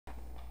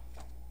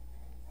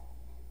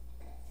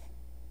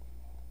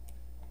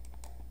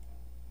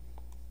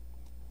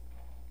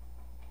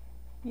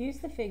Use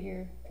the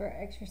figure for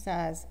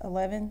exercise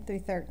 11 through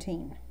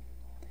 13.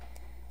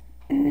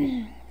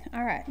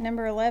 All right,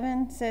 number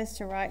 11 says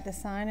to write the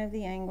sine of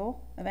the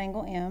angle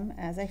M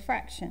as a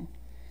fraction.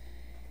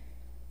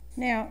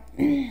 Now,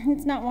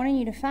 it's not wanting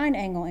you to find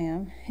angle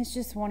M, it's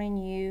just wanting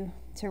you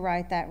to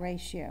write that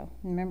ratio.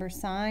 Remember,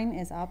 sine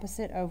is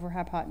opposite over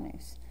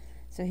hypotenuse.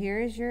 So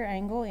here is your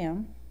angle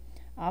M.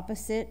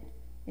 Opposite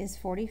is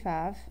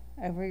 45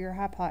 over your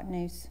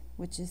hypotenuse,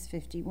 which is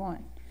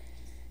 51.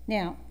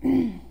 Now,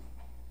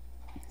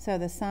 so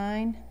the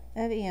sine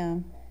of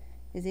M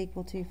is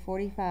equal to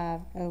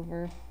 45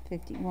 over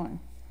 51.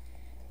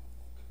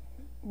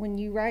 When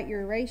you write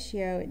your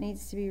ratio, it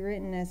needs to be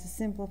written as a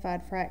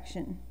simplified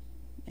fraction,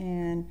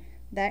 and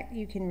that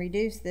you can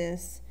reduce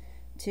this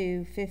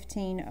to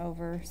 15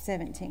 over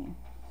 17.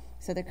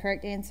 So the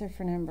correct answer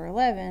for number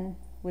 11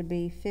 would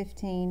be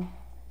 15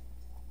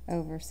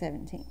 over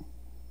 17.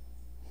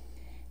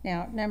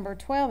 Now, number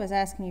 12 is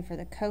asking you for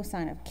the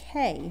cosine of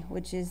K,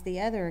 which is the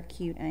other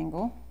acute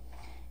angle,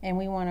 and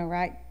we want to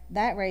write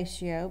that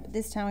ratio, but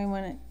this time we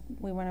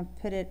want to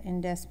put it in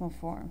decimal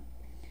form.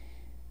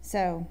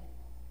 So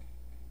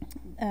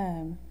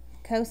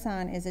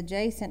cosine is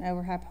adjacent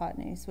over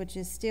hypotenuse, which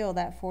is still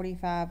that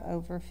 45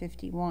 over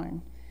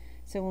 51.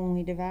 So when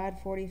we divide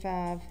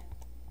 45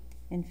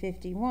 and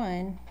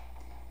 51,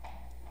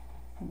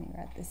 let me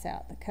write this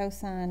out. The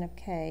cosine of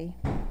K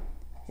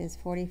is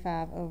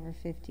 45 over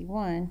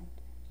 51,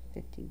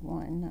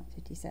 not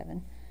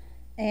 57.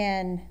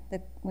 And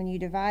when you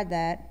divide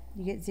that,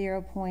 you get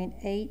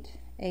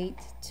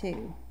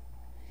 0.882.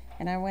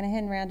 And I went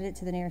ahead and rounded it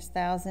to the nearest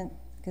thousandth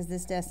because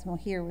this decimal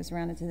here was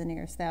rounded to the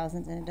nearest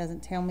thousandth, and it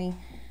doesn't tell me.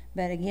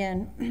 But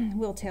again,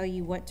 we'll tell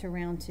you what to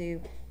round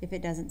to if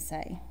it doesn't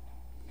say.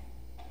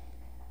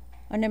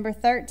 On number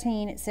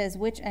 13, it says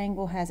which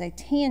angle has a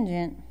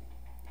tangent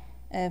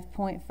of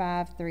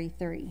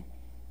 0.533.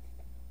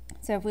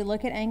 So if we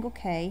look at angle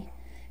K,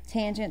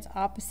 tangent's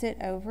opposite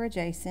over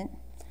adjacent.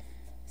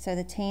 So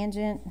the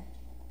tangent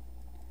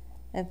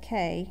of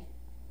K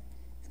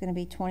is going to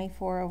be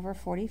 24 over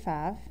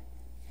 45.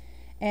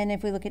 And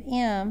if we look at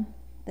M,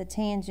 the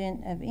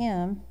tangent of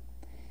M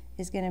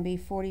is going to be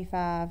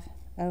 45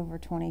 over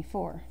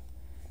 24.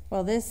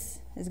 Well,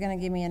 this is going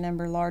to give me a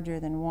number larger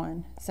than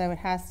 1, so it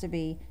has to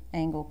be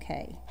angle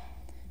K.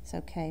 So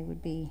K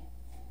would be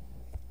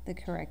the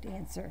correct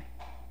answer.